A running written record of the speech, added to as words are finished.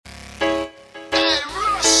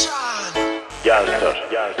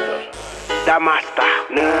Damasta.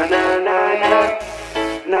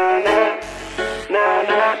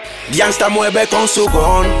 Gangsta mueve con su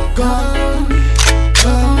gon.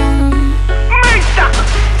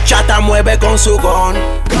 Chata mueve con su gon.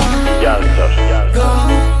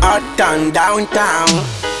 Uptown,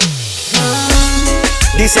 downtown.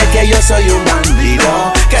 Dice que yo soy un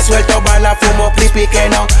bandido, que suelto bala, fumo creepy, que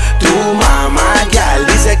no. Tu mamá, gal,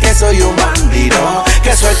 dice que soy un bandido,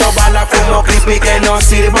 que suelto bala, fumo creepy, que no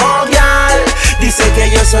sirvo, gal. Dice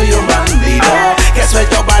que yo soy un bandido, que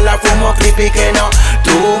suelto bala, fumo creepy, que no.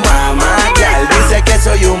 Tu mamá, gal, dice que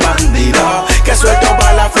soy un bandido, que suelto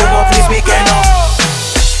bala, fumo creepy, que no.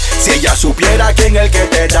 Si ella supiera quién el que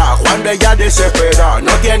te da, cuando ella desespera,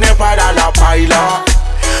 no tiene para la paila.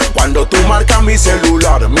 Cuando tú marcas mi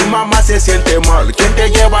celular, mi mamá se siente mal. ¿Quién te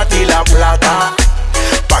lleva a ti la plata?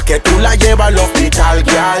 Pa' que tú la llevas al hospital,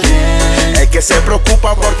 gal. El que se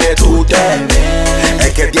preocupa porque tú te ves,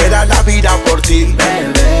 el que diera la vida por ti,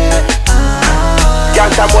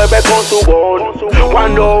 Gangsta mueve con su voz,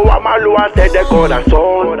 cuando ama lo hace de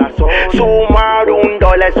corazón. Sumar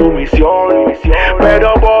 $1 es su misión,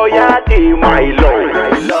 pero voy a ti, my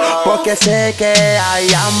lord, porque sé que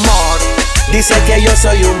hay amor. Dice que yo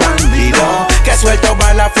soy un bandido, que suelto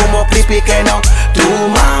bala, fumo creepy, que no. Tu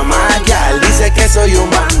mamá, gal, dice que soy un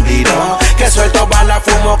bandido, que suelto bala,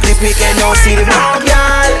 fumo creepy, que no sirvo,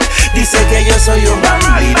 gal. Dice que yo soy un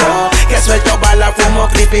bandido, que suelto bala, fumo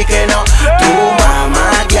creepy, que no. Tu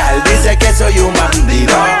mamá, gal, dice que soy un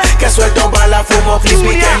bandido, que suelto bala, fumo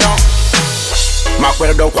creepy, que no. Me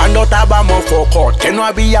acuerdo cuando estábamos focos, que no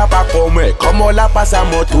había pa' comer, como la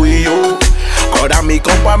pasamos tú y yo. Ahora mi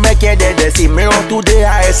compa me quiere decir, mejor tú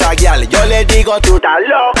deja a esa guial. Yo le digo, tú estás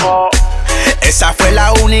loco. Esa fue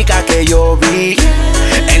la única que yo vi,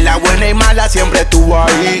 en la buena y mala siempre estuvo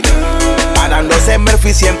ahí, parándose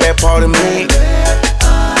Murphy siempre por mí.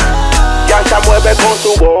 Gangsta mueve con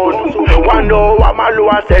su voz, cuando ama lo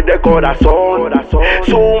hace de corazón.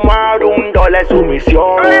 Sumar $1 es su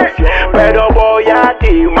misión, pero voy a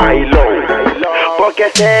ti, my lord, porque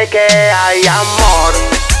sé que hay amor.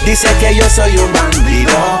 Dice que yo soy un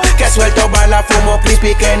bandido, que suelto bala, fumo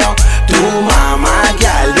creepy, que no. Tu mamá,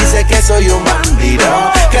 gal, dice que soy un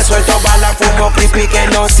bandido, que suelto bala, fumo creepy, que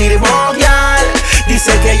no sirvo, gal.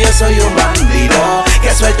 Dice que yo soy un bandido,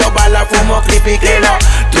 que suelto bala, fumo creepy, que no.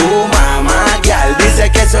 Tu mamá, gal,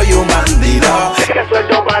 dice que soy un bandido, que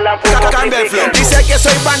suelto bala, fumo creepy, que no. Dice que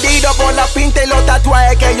soy bandido por la pinta y los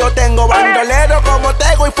tatuajes que yo tengo. Bandolero como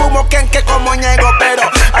tengo y fumo que como ñego, pero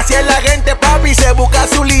así es la gente, papi, se busca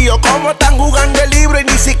su lío. Como están jugando el libro y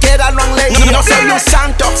ni siquiera lo han leído. No soy un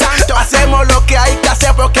santo, hacemos lo que hay que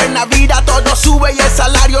hacer, porque en la vida todo sube y el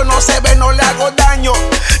salario no se ve, no le hago daño.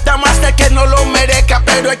 Damas de que no lo merezca,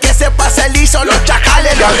 pero el que se pase liso, los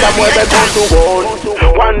chacales. Gangsta mueve con su voz,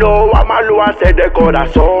 cuando ama lo hace de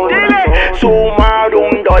corazón. Sumar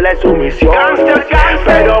 $1 es su misión,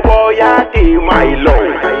 pero voy a ti, my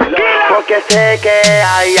lord, porque sé que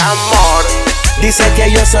hay amor. Dice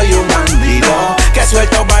que yo soy un bandido, que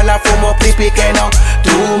suelto bala, fumo creepy, que no.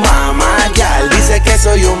 Tu mamá, gal, dice que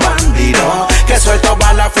soy un bandido, que suelto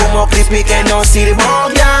bala, fumo creepy, que no sirvo,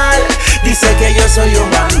 gal. Dice que yo soy un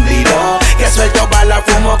bandido, que suelto bala,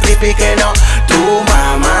 fumo creepy, que no. Tu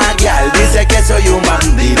mamá, gal, dice que soy un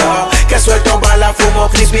bandido, que suelto bala, fumo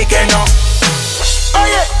creepy, que no.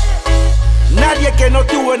 Oye, nadie que no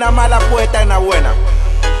tuvo una mala puesta en la buena.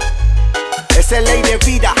 Esa es ley de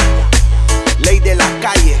vida, ley de la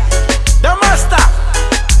calle. Damasta,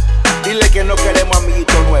 dile que no queremos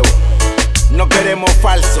amiguito nuevo, no queremos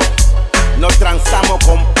falso, no transamos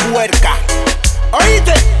con puerca.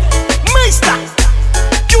 Oíste, Mista,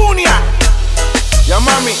 Junior. Ya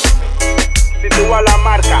mami, si tú vas a la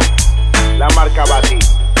marca va a ti,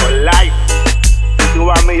 por life. Si tú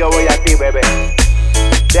vas a mí, yo voy a ti, bebé.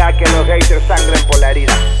 Deja que los haters sangren por la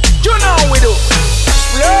herida. You know we do.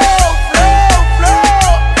 Flow, flow, flow.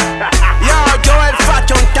 Yo, Joel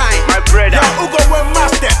Fashion Time, My brother. Yo, Hugo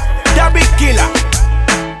Webmaster, David Killer,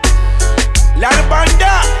 La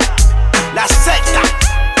Banda, La Secta,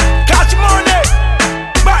 Cash Money,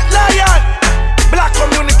 Bad Lion, Black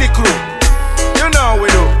Community Crew. You know we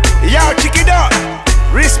do. Yo, Chiquito,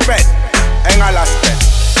 respect en Alaska.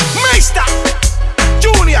 Mr.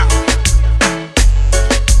 Junior.